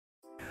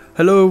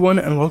Hello everyone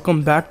and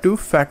welcome back to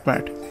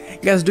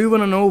FactMat. Guys, do you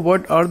wanna know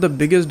what are the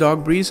biggest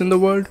dog breeds in the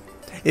world?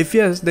 If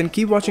yes, then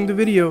keep watching the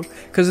video,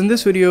 cause in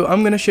this video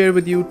I'm gonna share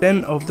with you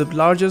 10 of the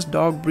largest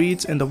dog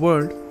breeds in the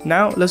world.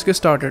 Now let's get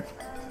started.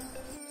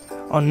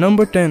 On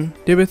number 10,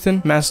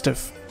 Tibetan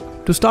Mastiff.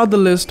 To start the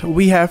list,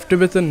 we have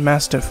Tibetan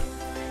Mastiff.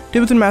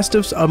 Tibetan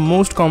Mastiffs are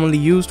most commonly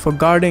used for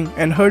guarding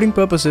and herding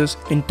purposes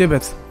in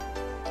Tibet.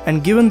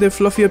 And given their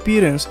fluffy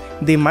appearance,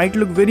 they might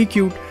look very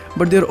cute,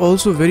 but they're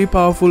also very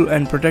powerful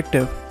and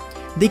protective.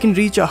 They can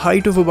reach a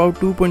height of about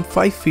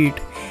 2.5 feet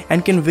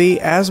and can weigh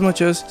as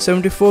much as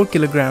 74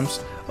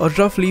 kilograms or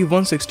roughly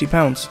 160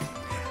 pounds.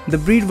 The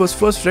breed was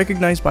first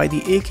recognized by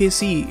the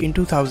AKC in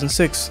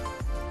 2006.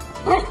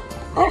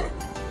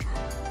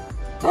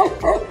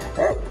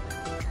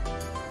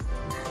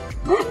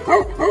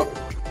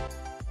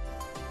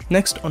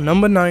 Next on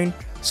number 9,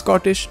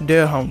 Scottish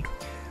Deerhound.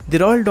 The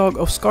Royal Dog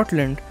of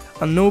Scotland,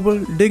 a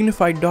noble,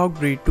 dignified dog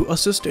breed to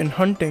assist in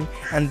hunting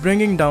and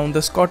bringing down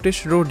the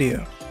Scottish roe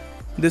deer.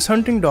 This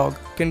hunting dog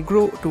can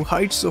grow to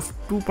heights of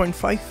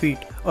 2.5 feet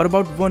or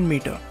about 1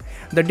 meter.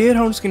 The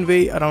deerhounds can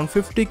weigh around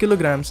 50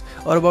 kilograms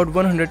or about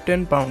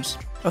 110 pounds.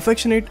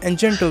 Affectionate and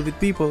gentle with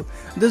people,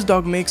 this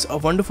dog makes a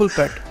wonderful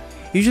pet,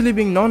 usually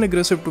being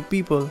non-aggressive to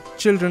people,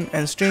 children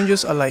and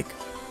strangers alike.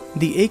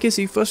 The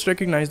AKC first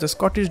recognized the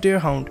Scottish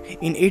Deerhound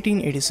in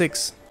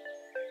 1886.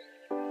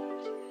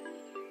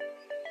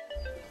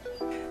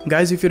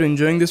 Guys, if you're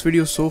enjoying this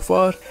video so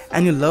far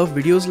and you love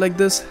videos like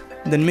this,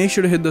 then make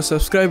sure to hit the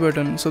subscribe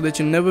button so that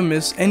you never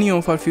miss any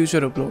of our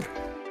future upload.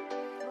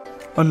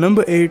 On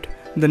number 8,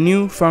 the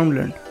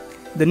Newfoundland.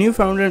 The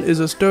Newfoundland is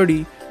a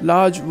sturdy,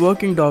 large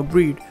working dog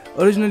breed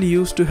originally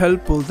used to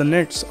help pull the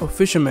nets of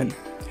fishermen.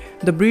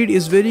 The breed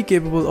is very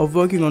capable of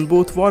working on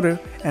both water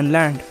and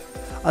land.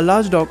 A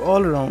large dog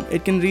all around,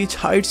 it can reach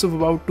heights of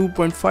about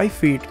 2.5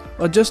 feet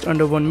or just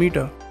under 1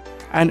 meter.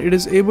 And it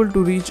is able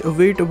to reach a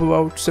weight of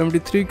about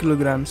 73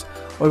 kilograms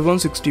or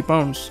 160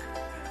 pounds.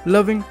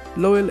 Loving,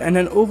 loyal and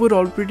an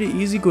overall pretty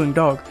easygoing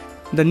dog,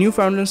 the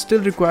Newfoundland still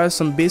requires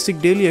some basic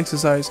daily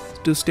exercise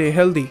to stay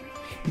healthy.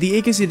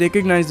 The AKC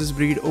recognized this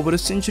breed over a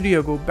century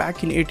ago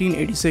back in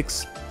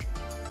 1886.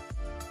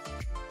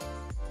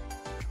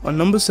 On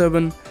number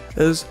 7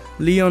 is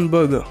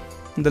Leonberger.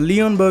 The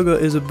Leonberger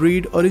is a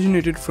breed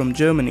originated from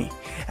Germany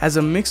as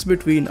a mix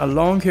between a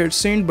long-haired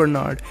Saint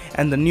Bernard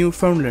and the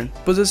Newfoundland,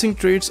 possessing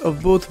traits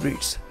of both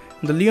breeds.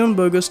 The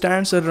Leonberger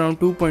stands at around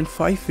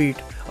 2.5 feet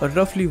or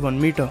roughly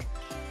 1 meter.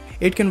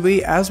 It can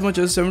weigh as much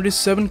as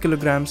 77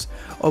 kilograms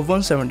or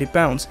 170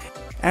 pounds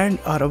and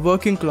are a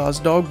working class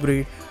dog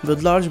breed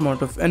with large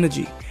amount of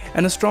energy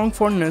and a strong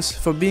fondness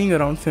for being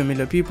around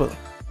familiar people.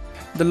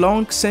 The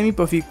long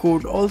semi-puffy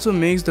coat also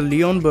makes the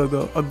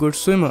Leonberger a good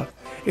swimmer.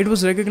 It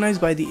was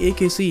recognized by the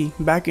AKC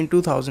back in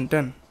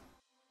 2010.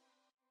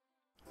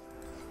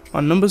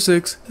 On number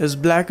 6 is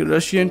Black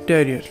Russian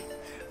Terrier.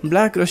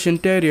 Black Russian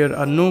Terrier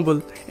are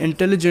noble,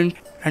 intelligent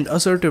and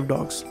assertive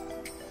dogs.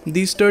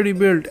 These sturdy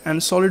built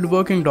and solid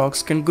working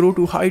dogs can grow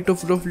to height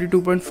of roughly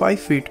 2.5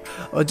 feet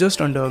or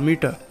just under a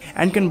meter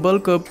and can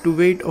bulk up to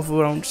weight of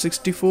around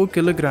 64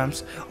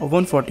 kilograms or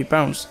 140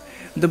 pounds.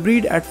 The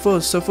breed at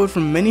first suffered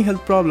from many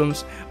health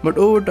problems, but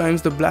over time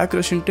the Black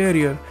Russian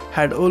Terrier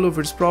had all of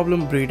its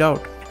problems breed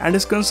out and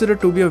is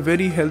considered to be a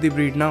very healthy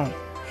breed now.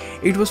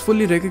 It was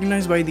fully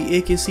recognized by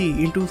the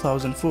AKC in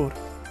 2004.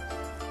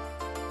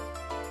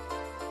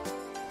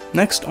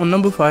 Next on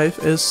number 5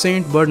 is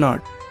Saint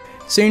Bernard.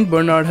 Saint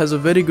Bernard has a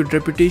very good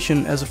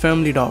reputation as a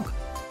family dog.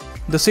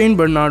 The Saint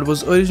Bernard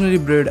was originally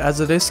bred as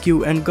a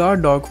rescue and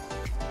guard dog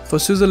for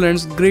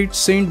Switzerland's Great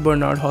Saint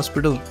Bernard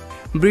Hospital.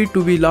 Bred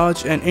to be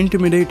large and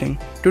intimidating,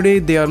 today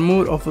they are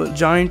more of a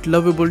giant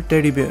lovable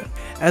teddy bear.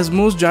 As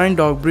most giant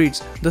dog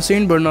breeds, the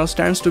Saint Bernard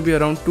stands to be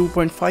around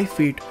 2.5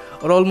 feet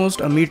or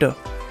almost a meter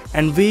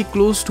and weigh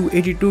close to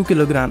 82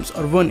 kilograms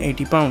or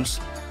 180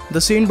 pounds.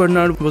 The Saint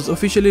Bernard was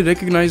officially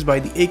recognized by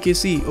the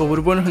AKC over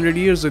 100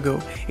 years ago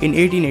in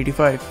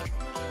 1885.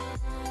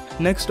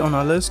 Next on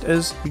our list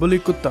is Bully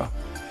Kutta.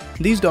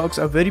 These dogs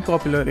are very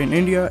popular in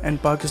India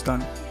and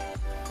Pakistan.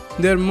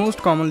 They are most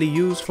commonly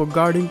used for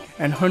guarding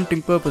and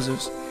hunting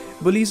purposes.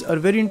 Bullies are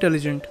very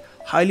intelligent,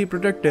 highly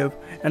protective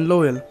and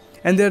loyal,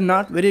 and they are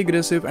not very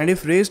aggressive, and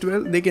if raised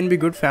well, they can be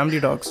good family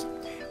dogs.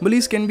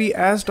 Bullies can be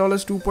as tall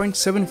as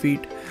 2.7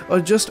 feet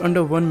or just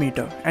under 1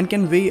 meter and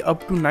can weigh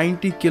up to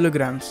 90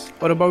 kilograms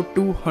or about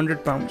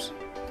 200 pounds.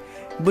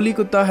 Bully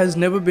Kutta has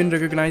never been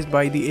recognized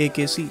by the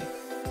AKC.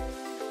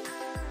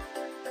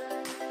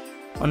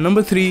 On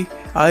number 3,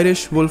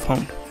 Irish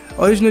Wolfhound.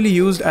 Originally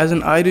used as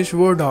an Irish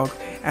war dog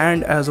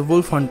and as a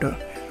wolf hunter,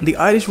 the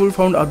Irish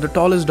Wolfhound are the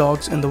tallest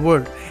dogs in the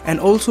world and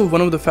also one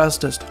of the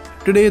fastest.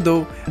 Today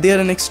though, they are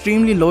an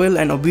extremely loyal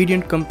and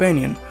obedient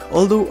companion,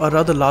 although a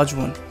rather large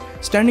one,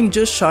 standing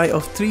just shy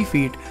of 3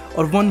 feet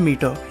or 1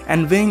 meter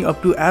and weighing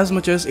up to as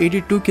much as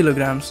 82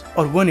 kilograms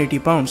or 180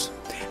 pounds.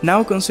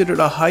 Now considered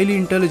a highly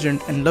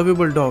intelligent and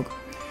lovable dog.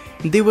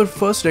 They were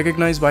first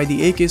recognized by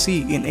the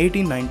AKC in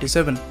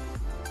 1897.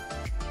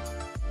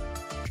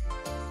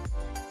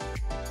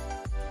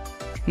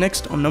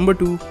 Next on number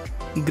 2,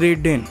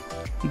 Great Dane.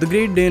 The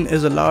Great Dane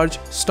is a large,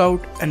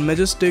 stout and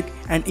majestic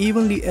and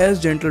evenly as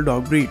gentle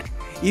dog breed.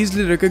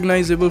 Easily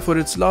recognizable for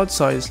its large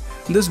size,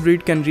 this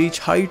breed can reach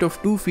height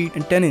of 2 feet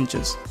and 10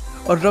 inches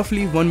or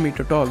roughly 1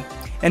 meter tall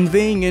and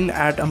weighing in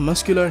at a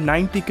muscular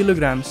 90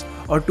 kilograms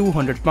or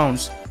 200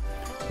 pounds.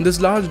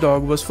 This large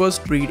dog was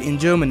first bred in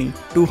Germany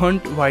to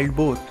hunt wild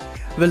boar.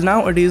 Well,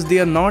 nowadays they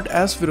are not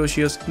as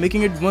ferocious,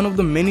 making it one of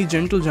the many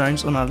gentle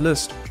giants on our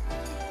list.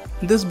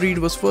 This breed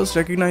was first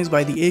recognized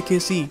by the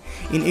AKC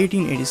in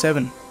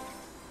 1887.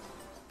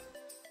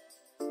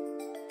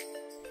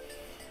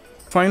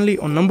 Finally,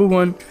 on number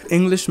 1,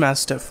 English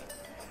Mastiff.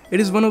 It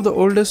is one of the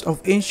oldest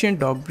of ancient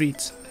dog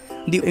breeds.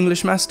 The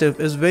English Mastiff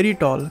is very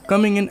tall,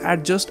 coming in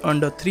at just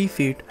under 3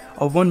 feet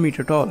or 1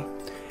 meter tall.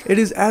 It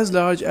is as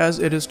large as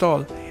it is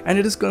tall, and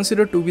it is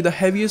considered to be the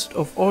heaviest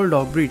of all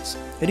dog breeds,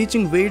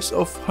 reaching weights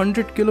of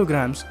 100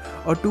 kilograms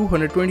or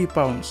 220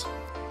 pounds.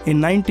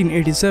 In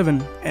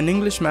 1987, an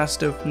English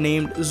Mastiff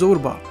named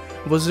Zorba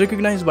was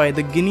recognized by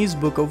the Guinness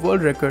Book of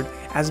World Record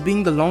as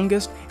being the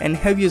longest and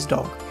heaviest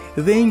dog,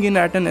 weighing in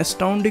at an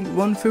astounding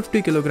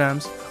 150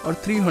 kilograms or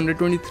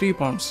 323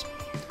 pounds.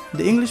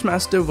 The English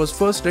Mastiff was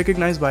first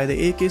recognized by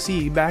the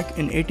AKC back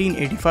in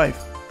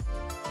 1885.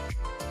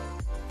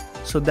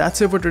 So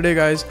that's it for today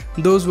guys,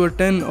 those were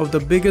 10 of the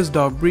biggest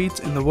dog breeds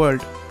in the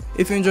world.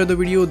 If you enjoyed the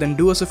video, then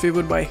do us a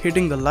favor by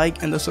hitting the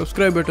like and the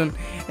subscribe button,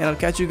 and I'll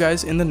catch you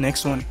guys in the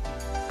next one.